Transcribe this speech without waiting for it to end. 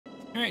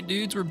All right,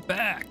 dudes, we're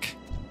back.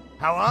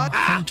 How are you?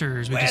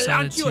 Hunters, we Well, decided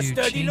aren't you a to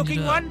sturdy-looking change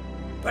it up. one?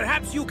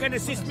 Perhaps you can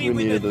assist me We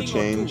with a needed a thing or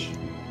change. two.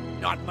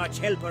 Not much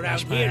help around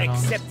Dash my here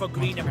add-ons. except for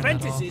green Won't turn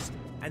that apprentices,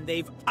 and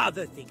they've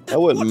other things. I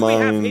wouldn't What do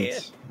we have mind here?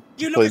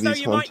 You to look play as though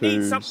these you might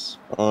need some. hunters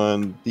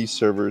on these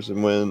servers,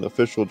 and when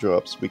official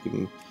drops, we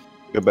can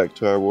go back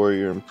to our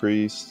warrior and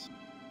priest.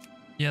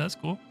 Yeah, that's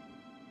cool.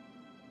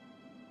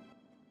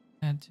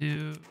 Had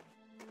to.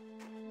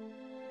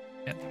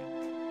 Yeah.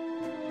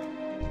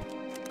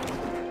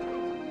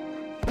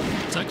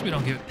 Sucks we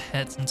don't get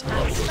pets until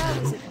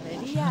level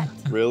 10.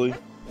 Really?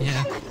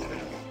 Yeah.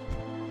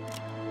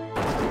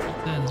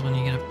 That is when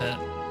you get a pet.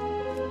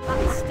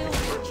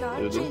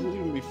 Dude, this is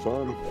gonna be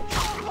fun.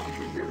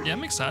 Yeah,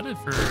 I'm excited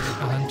for a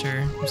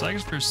hunter. I'm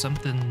excited for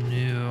something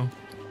new.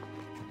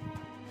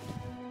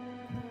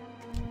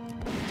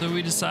 So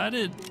we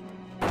decided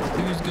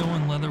who's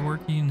going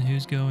leatherworking and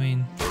who's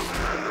going.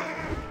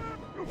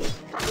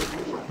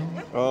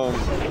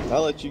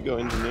 I'll let you go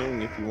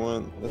engineering if you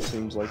want. That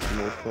seems like the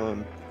more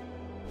fun.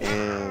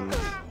 And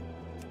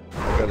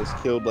I got us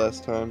killed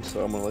last time,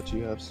 so I'm gonna let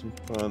you have some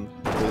fun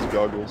with those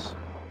goggles.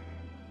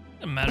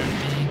 Doesn't matter to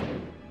me.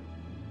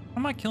 How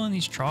am I killing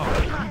these trolls?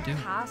 What am I doing?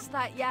 Past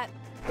that yet?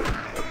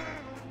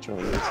 Trying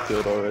to get us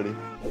killed already.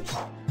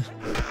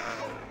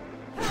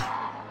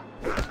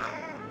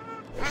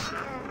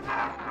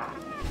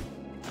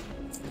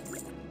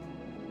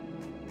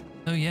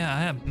 Oh yeah, I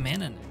have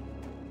mana now.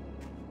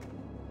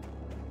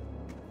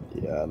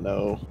 Yeah,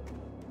 no.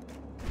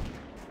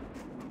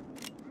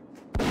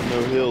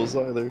 No heals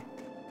either.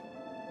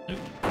 Nope.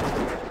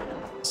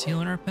 Just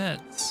healing our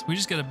pets. We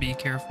just gotta be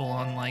careful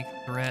on like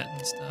threat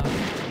and stuff.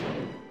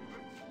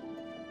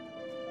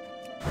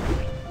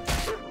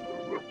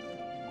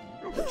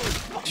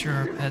 Make sure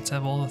our pets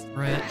have all the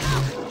threat.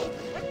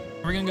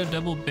 And we're gonna go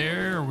double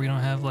bear, or we don't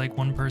have like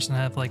one person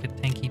have like a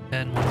tanky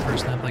pet and one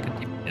person have like a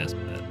DPS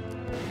pet.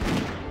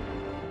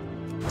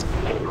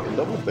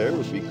 Double bear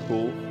would be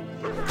cool,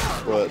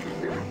 but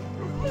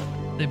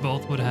They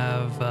both would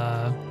have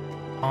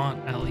taunt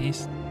at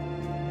least.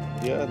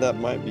 yeah, that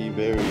might be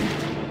very,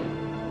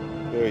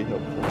 very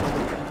helpful.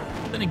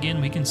 Then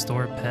again, we can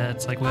store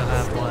pets. Like we'll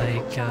have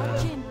like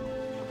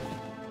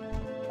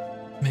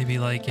maybe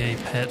like a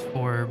pet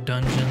for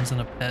dungeons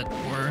and a pet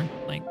for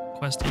like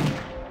questing.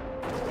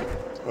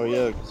 Oh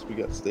yeah, because we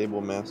got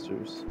stable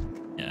masters.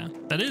 Yeah,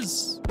 that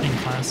is in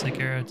classic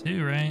era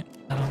too, right?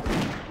 I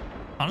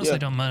honestly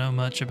don't know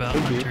much about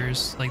Could be.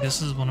 hunters. Like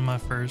this is one of my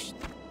first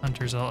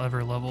hunters I'll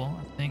ever level,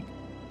 I think.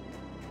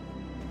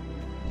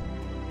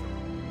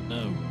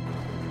 No.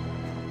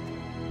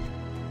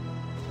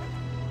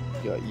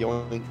 Got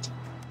yoinked.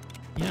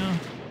 Yeah.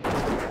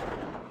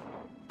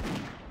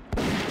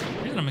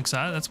 Yeah, I'm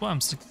excited. That's why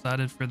I'm so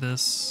excited for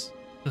this.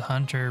 The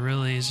hunter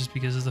really is just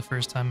because it's the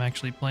first time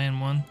actually playing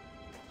one.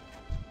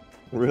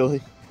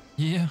 Really?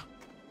 Yeah.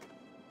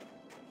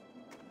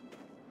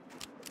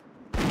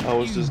 I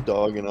was just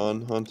dogging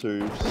on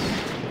hunters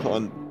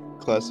on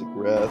classic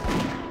Wrath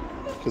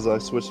because I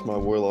switched my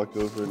warlock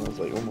over and I was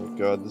like, oh my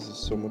god, this is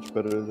so much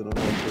better than a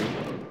hunter.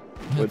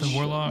 With the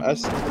warlock. I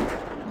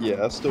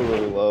still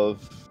really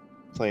love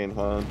playing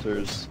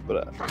hunters,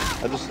 but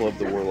I just love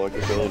the warlock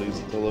abilities.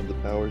 I love the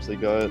powers they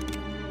got.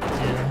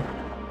 Yeah.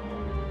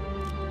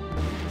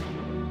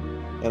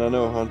 And I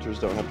know hunters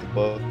don't have to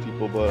buff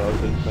people, but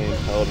I've been playing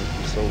paladin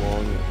for so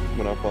long that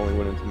when I finally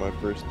went into my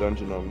first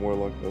dungeon on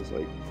warlock, I was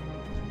like,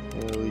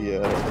 hell yeah,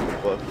 I don't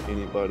have to buff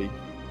anybody.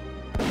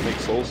 Make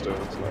soul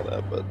stones and all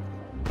that, but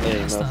that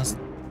ain't nothing.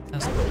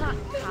 That's Not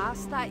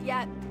past that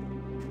yet?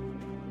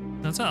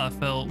 That's how I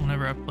felt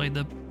whenever I played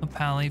the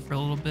Pally for a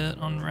little bit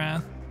on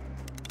Wrath.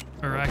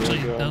 Or actually,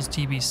 Yeah. that was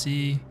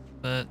TBC,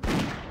 but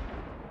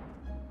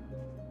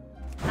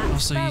I'm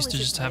so used to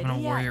just having a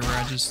warrior where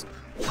I just,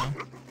 you know,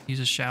 use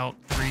a shout,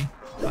 3,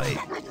 fight.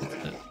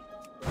 That's it.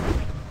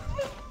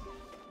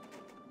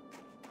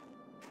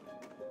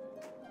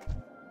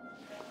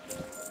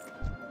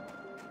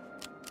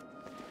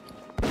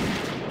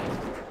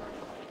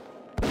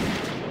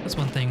 That's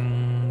one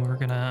thing we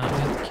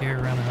have to carry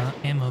around an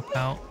ammo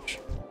pouch.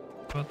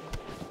 But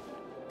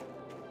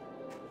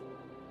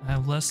I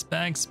have less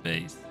bag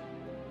space.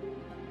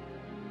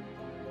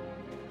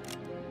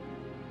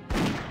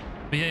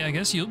 But yeah, I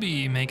guess you'll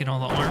be making all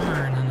the armor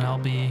and then I'll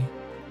be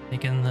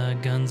making the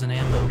guns and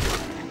ammo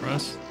for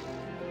us.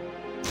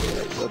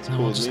 That's And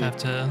cool. we'll just have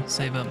to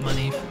save up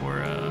money for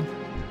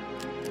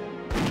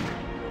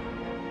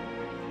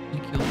you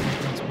killed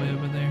one that's way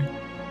over there.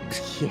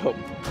 Yup.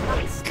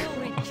 That's still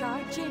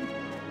recharging.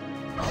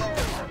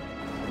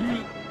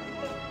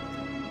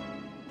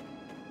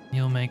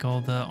 You'll make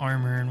all the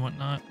armor and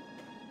whatnot.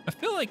 I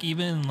feel like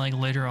even like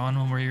later on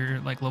when we're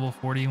like level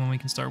 40, when we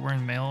can start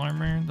wearing mail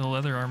armor, the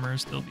leather armor will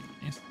still be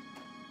nice.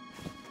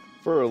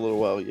 For a little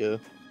while, yeah.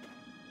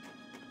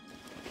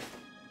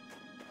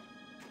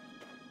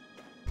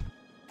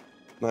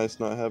 Nice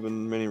not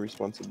having many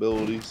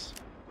responsibilities.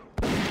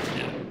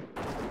 Yeah.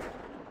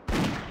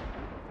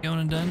 Go in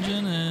a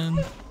dungeon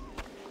and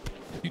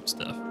shoot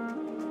stuff.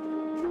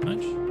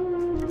 Much.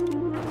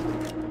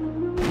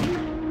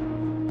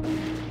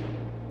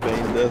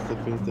 death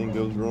if anything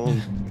goes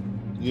wrong.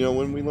 Do you know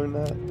when we learned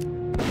that?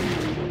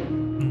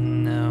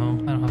 No,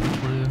 I don't have a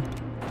clue.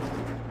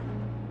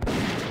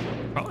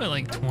 Probably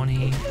like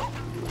 20,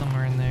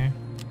 somewhere in there.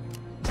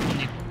 Still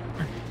need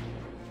more.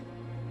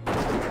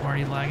 I'm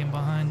already lagging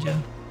behind you.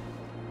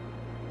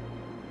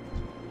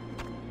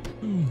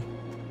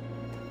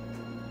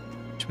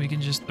 Which we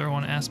can just throw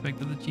on aspect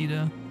of the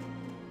cheetah.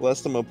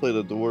 Last time I played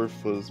a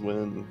dwarf was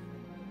when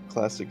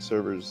classic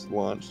servers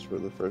launched for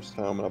the first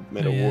time, and I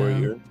made a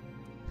warrior.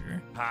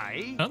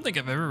 Hi. I don't think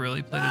I've ever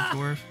really played a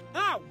dwarf.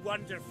 Ah,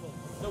 wonderful.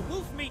 The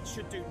wolf meat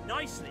should do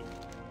nicely.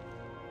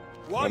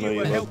 I While know you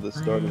were love the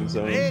starting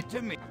zone.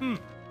 to me.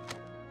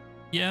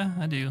 Yeah,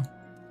 I do.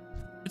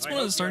 It's one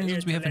of the starting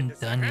zones we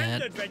haven't done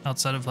yet,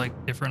 outside of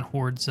like different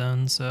horde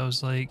zones. So I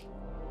was like,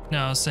 no,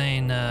 I was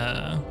saying,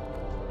 now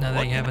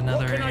that you have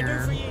another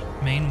your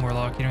main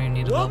warlock, you don't even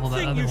need to level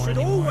that other one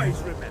anymore.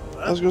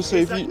 I was gonna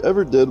say, if you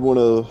ever did want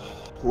to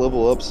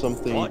level up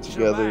something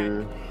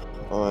together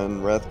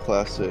on Wrath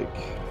Classic,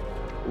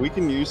 we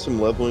can use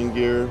some leveling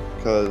gear,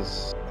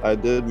 because I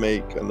did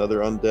make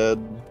another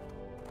undead.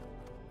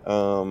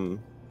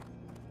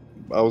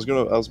 I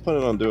was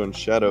planning on doing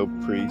Shadow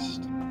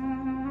Priest.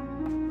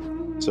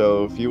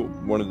 So if you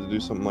wanted to do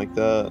something like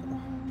that.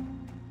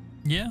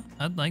 Yeah,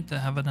 I'd like to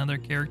have another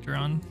character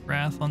on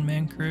Wrath on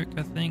Mankrik,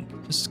 I think,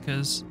 just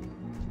because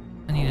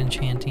I need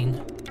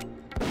enchanting.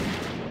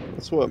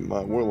 That's what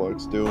my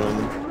warlock's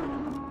doing.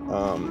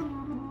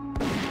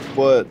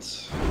 But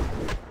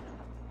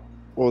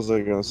what was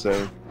I gonna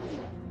say?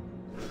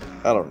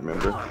 I don't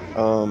remember.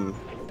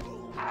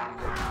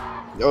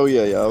 Oh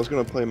yeah, I was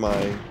gonna play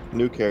my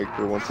new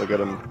character once I got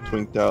him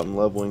twinked out in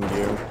leveling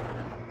gear.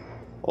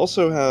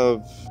 Also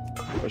have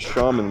a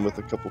shaman with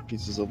a couple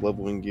pieces of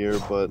leveling gear,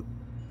 but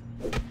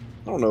I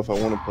don't know if I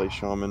want to play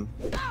shaman.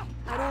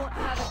 I don't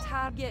have a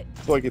target. I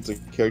feel like it's a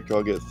character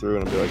I'll get through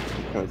and I'll be like,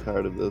 I'm kind of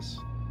tired of this.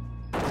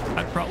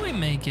 I'd probably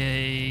make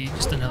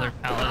just another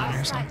paladin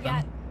or something.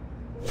 To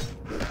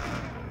be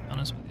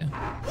honest with you.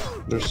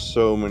 There's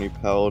so many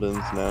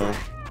paladins now.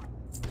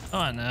 Oh,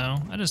 I know.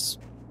 I just.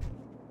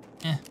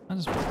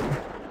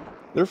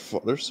 They're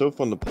so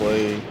fun to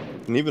play,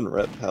 and even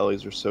ret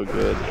pallies are so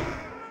good.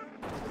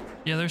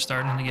 Yeah, they're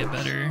starting to get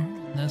better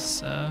in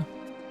this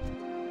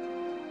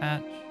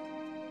patch.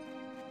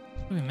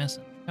 What are we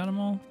missing? Got them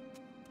all?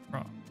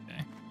 Oh,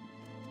 okay.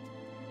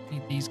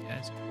 Need these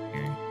guys over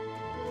here.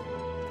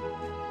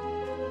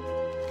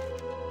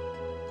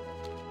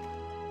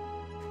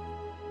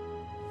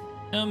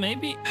 No,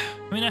 maybe.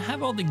 I mean, I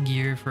have all the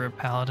gear for a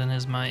paladin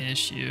is my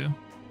issue.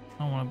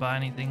 I don't want to buy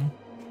anything.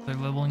 Their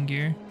leveling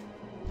gear.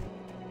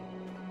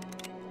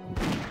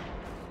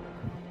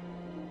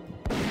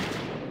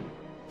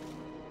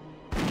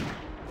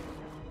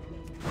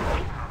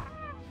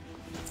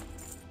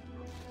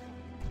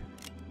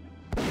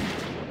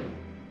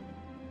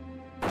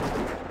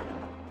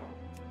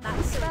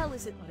 That spell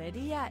isn't ready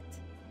yet.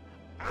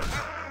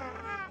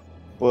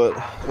 But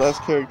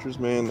last characters,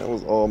 man, that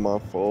was all my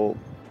fault.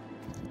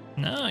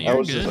 No,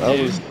 you're good,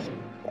 dude.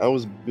 I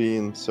was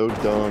being so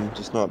dumb,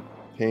 just not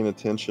paying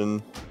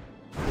attention.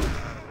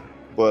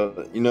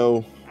 But you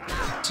know,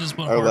 it's just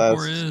what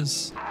hardcore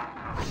is.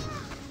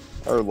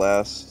 Our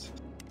last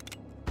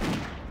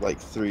like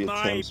 3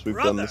 attempts, we've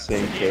done the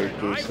same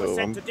character, so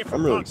I'm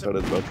really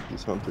excited about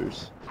these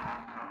hunters.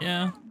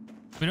 Yeah,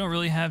 we don't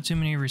really have too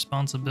many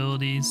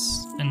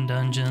responsibilities in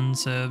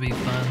dungeons, so it'd be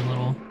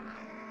fun,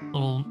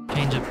 little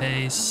change of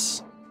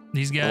pace.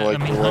 These guys, I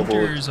mean,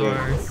 hunters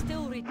are.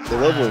 The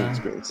leveling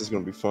experience is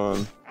gonna be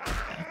fun.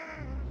 Yeah.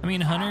 I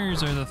mean,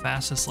 hunters are the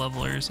fastest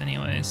levelers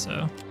anyway,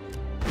 so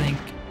I think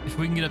if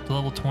we can get up to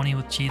level 20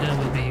 with Cheetah,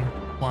 we'll be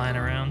flying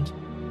around.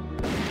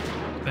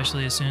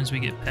 Especially as soon as we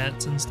get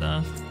pets and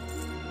stuff.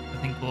 I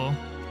think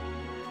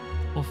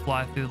we'll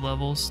fly through the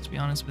levels, to be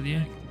honest with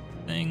you.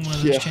 One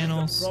of those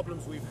channels.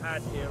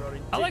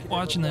 I like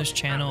watching those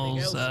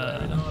channels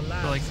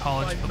for like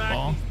college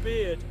football.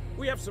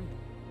 We have some.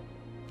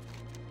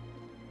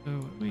 So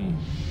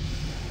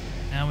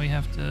now we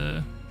have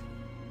to.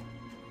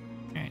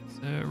 Alright,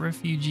 so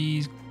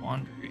refugees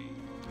quandary.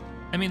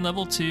 I mean,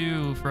 level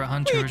 2 for a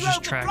hunter was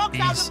just track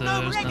beast, so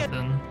there's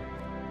nothing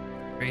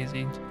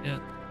crazy to get.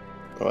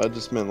 Oh, I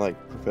just meant like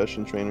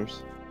profession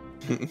trainers.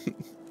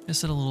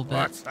 Just it a little bit.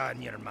 What's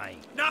on your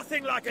mind?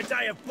 Nothing like a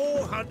day of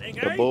boar hunting,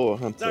 eh? A boar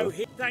hunter.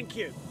 So, thank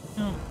you.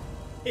 No.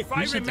 If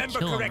I remember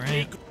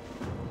correctly, right?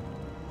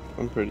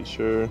 I'm pretty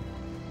sure.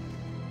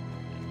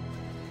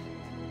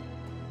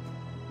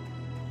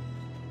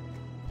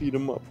 Beat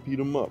him up, beat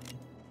him up.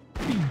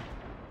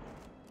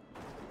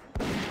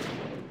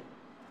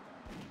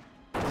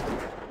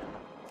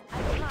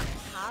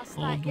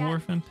 Old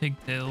dwarf and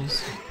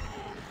pigtails.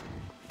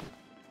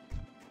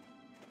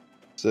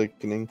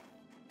 Sickening.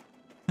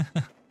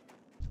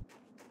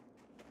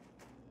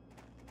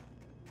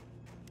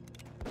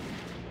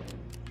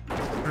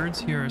 Birds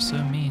here are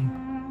so mean.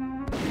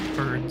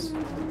 Birds.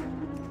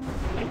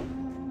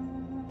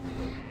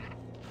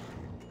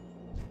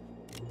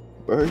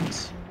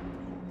 Birds?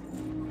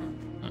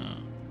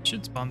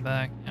 Should spawn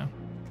back, yeah.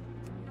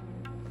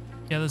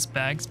 Yeah, this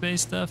bag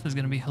space stuff is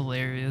gonna be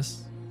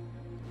hilarious.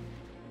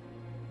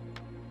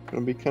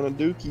 Gonna be kind of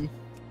dookie.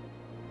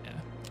 Yeah.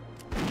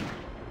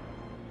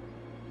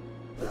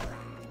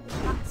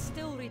 That's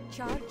still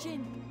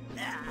recharging.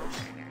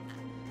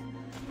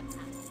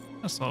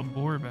 I saw a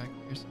boar back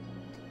here.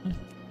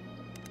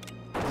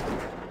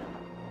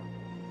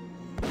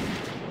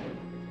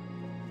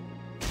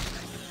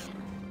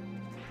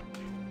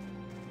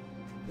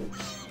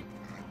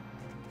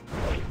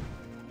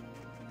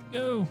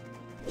 Go!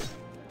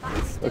 That's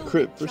A still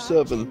crit for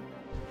recharging.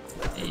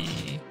 7.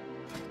 Hey.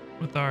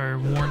 With our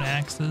worn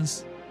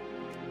axes.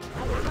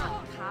 I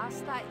can't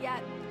cast that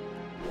yet.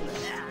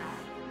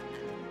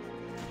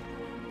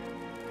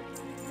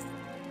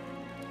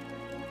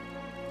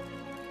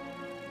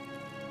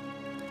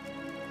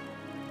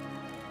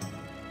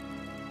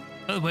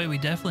 By the way, we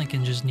definitely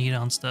can just need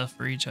on stuff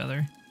for each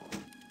other.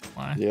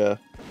 Why? Yeah.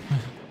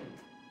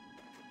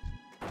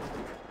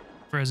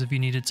 Whereas if you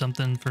needed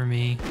something for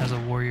me as a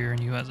warrior and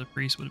you as a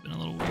priest would have been a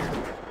little weird.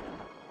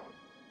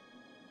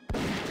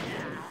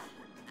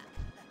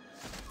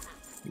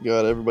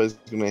 God, everybody's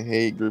gonna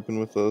hate grouping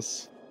with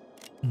us.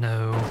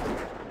 No.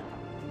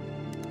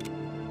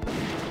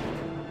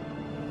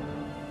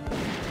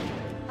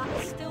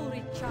 That's still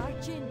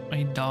recharging.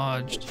 I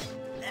dodged.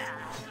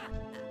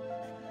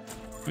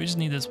 We just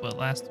need this, what,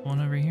 last one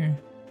over here?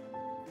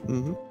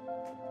 Mm-hmm.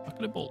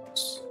 Bucket of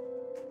bolts.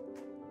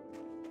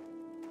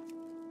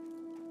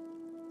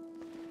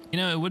 You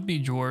know, it would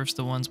be dwarves,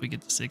 the ones we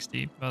get to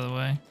 60, by the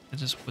way. It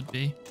just would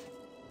be.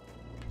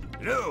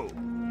 No.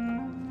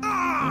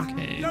 Ah!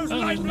 Okay. Those Oh,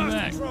 there's light the back.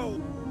 blast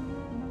troll.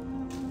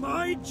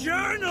 My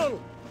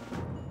journal.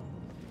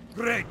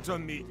 Great to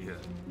meet you.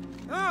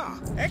 Ah,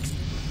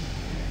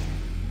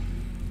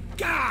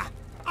 Gah!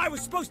 I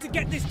was supposed to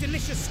get this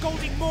delicious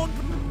scalding morn.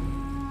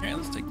 Alright,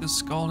 let's take this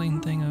scalding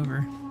thing over.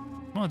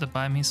 I'm gonna have to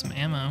buy me some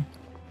ammo.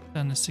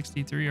 Down to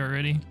 63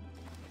 already.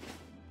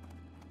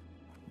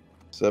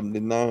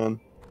 79.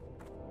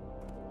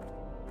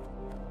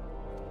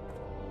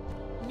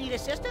 Need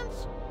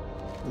assistance?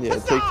 Yeah,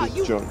 Huzzah, take you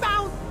this junk,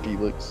 found-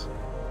 Felix.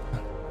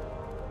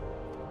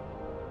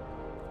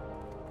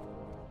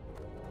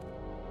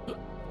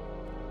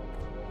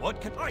 What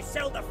can I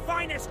sell? The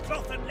finest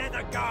cloth and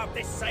leather garb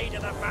this side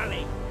of the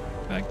valley.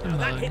 Back to That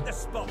mud. hit the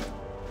spot.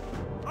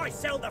 I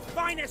sell the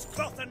finest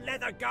cloth and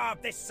leather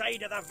garb this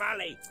side of the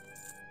valley.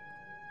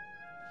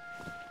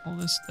 All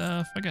this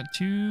stuff. I got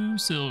 2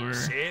 silver.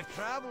 Safe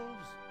travels.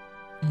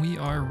 We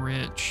are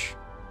rich.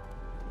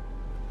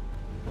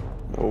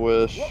 I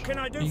wish. What can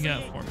I do What you for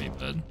got you? for me,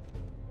 bud?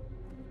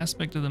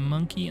 Aspect of the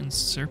monkey and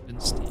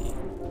serpent steed.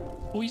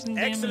 Poison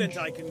damage. Excellent.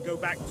 I can go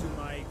back to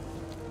my.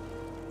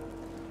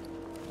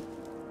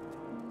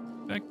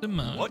 Back to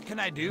mud. What can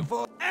I do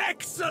for?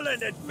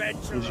 Excellent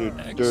adventure. Here's your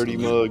Excellent. dirty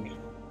mug.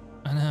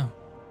 I know.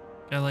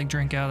 I like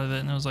drank out of it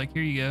and I was like,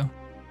 here you go.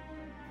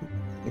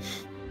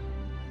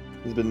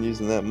 He's been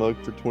using that mug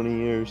for 20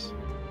 years.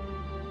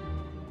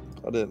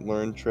 I didn't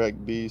learn track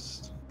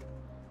beast.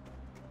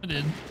 I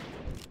did.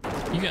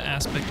 You got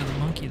aspect of the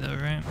monkey though,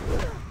 right?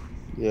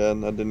 Yeah,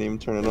 and I didn't even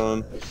turn it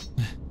on.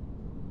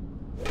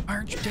 Why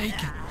aren't you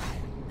taking?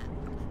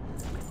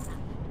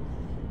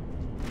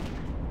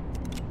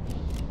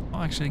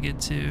 I'll actually get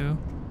to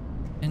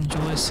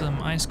enjoy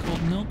some ice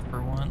cold milk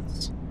for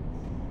once.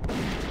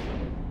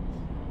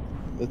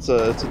 It's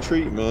a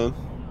treat, man.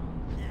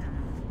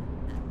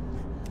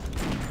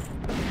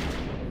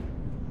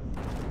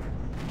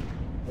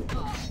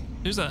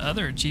 There's that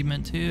other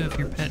achievement too. If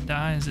your pet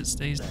dies, it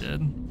stays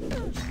dead.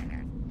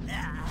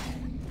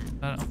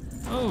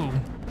 Oh!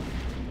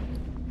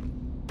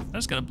 I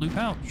just got a blue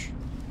pouch.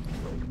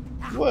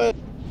 What?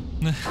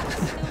 Still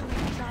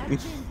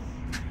recharging.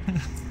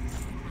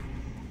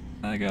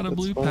 I got a That's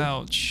blue fine.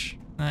 pouch.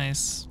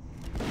 Nice.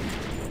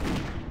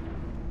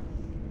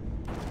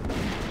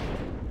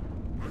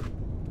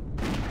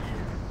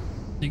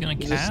 You gonna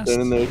He's just cast?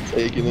 standing there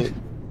taking it.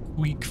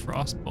 Weak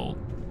frostbolt.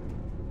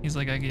 He's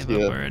like, I gave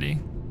Yeah. up already.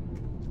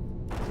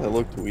 That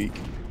looked weak.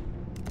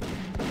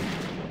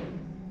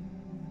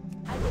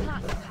 I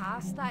can't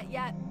cast that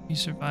yet. You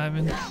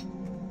surviving?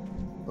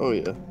 Oh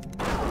yeah.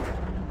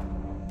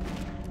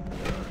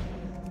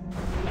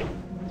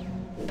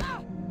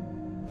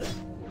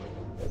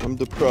 I'm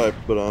deprived,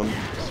 but I'm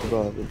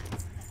surviving.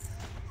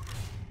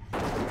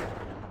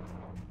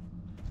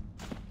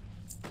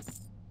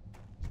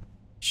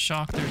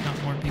 Shocked there's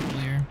not more people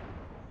here.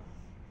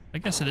 I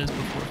guess it is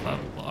before 5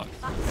 o'clock.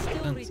 That's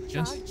still Sense,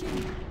 yes.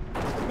 recharging.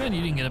 Man,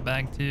 you didn't get a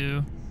bag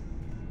too.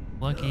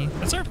 Lucky.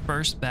 That's our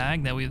first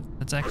bag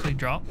that's actually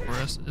dropped for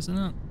us, isn't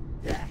it?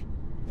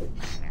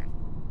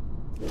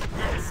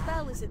 That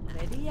spell isn't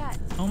ready yet.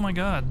 Oh my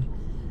god.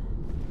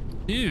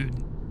 Dude.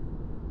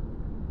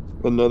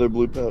 Another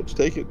blue pouch.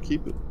 Take it,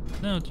 keep it.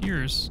 No, it's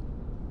yours.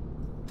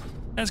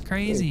 That's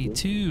crazy, Thank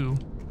too.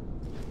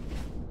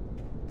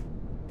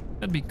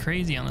 That'd be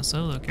crazy on a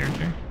solo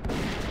character.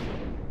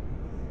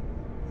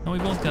 And we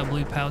both got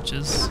blue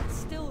pouches. That's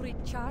still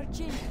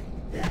recharging.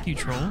 Thank you,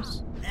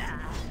 trolls.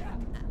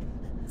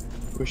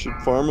 We should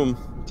farm them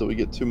until we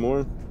get 2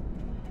 more.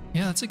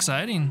 Yeah, that's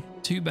exciting.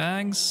 2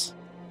 bags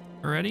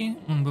already.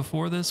 And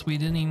before this, we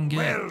didn't even get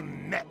Well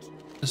met.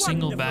 a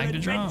single Wonderful bag to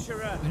drop.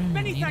 adventurer. We didn't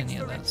Many even need thanks any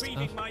for of that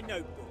retrieving stuff. my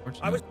notebook. I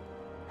Fortunately. was.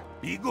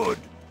 Be good.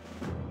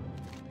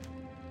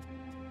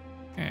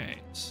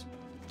 Alright.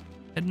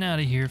 Heading out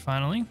of here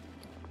finally.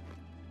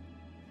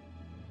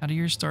 Out of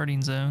your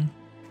starting zone.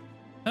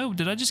 Oh,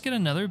 did I just get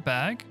another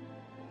bag?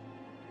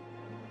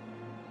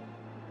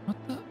 What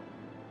the?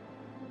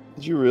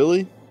 Did you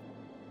really?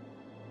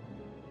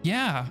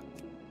 Yeah.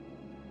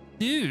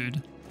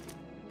 Dude.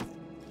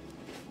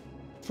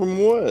 From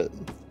what?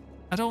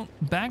 I don't.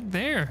 Back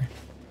there.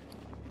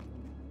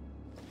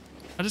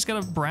 I just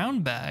got a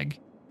brown bag.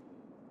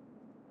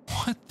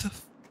 What the?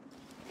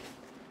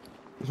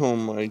 Oh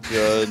my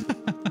god.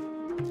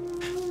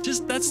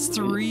 Just that's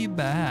 3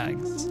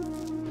 bags.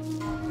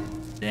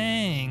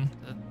 Dang.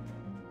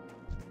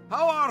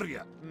 How are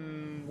you?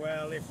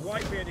 Well, if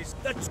Whitebeard is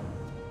the.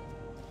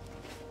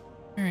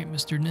 All right,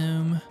 Mr.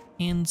 Gnome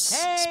and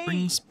Spring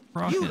You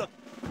Sprocket. look.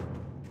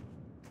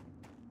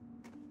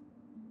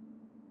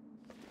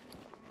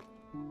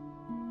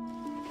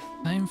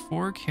 Time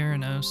for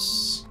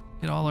Keranos.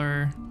 Get all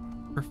our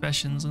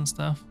professions and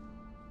stuff.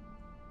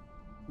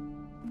 All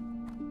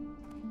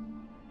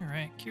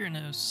right,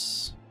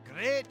 Keranos.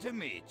 Great to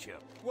meet you.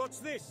 What's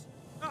this?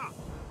 Ah,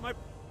 my.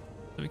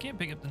 So we can't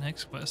pick up the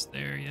next quest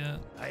there yet.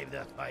 I've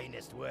the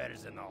finest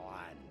wares in the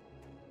land.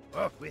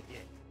 Off with you.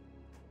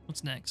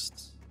 What's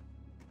next?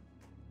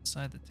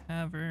 Inside the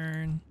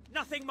tavern.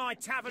 Nothing my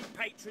tavern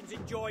patrons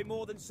enjoy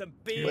more than some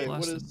beer. Wait, what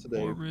Blasted is today?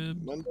 boar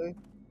rib. Monday?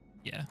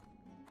 Yeah.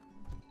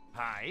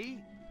 Hi.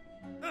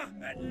 Ah,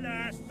 at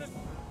last.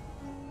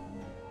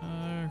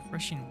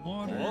 Refreshing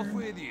water. Off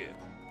with you.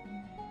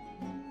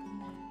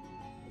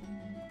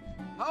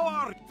 How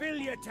are? Fill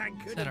your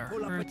tankard Set and our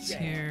pull up a hearths chair.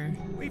 here.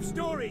 We've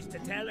stories to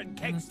tell and And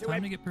kegs it's to time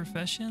empty. to get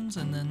professions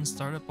and then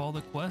start up all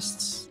the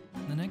quests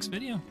in the next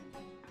video.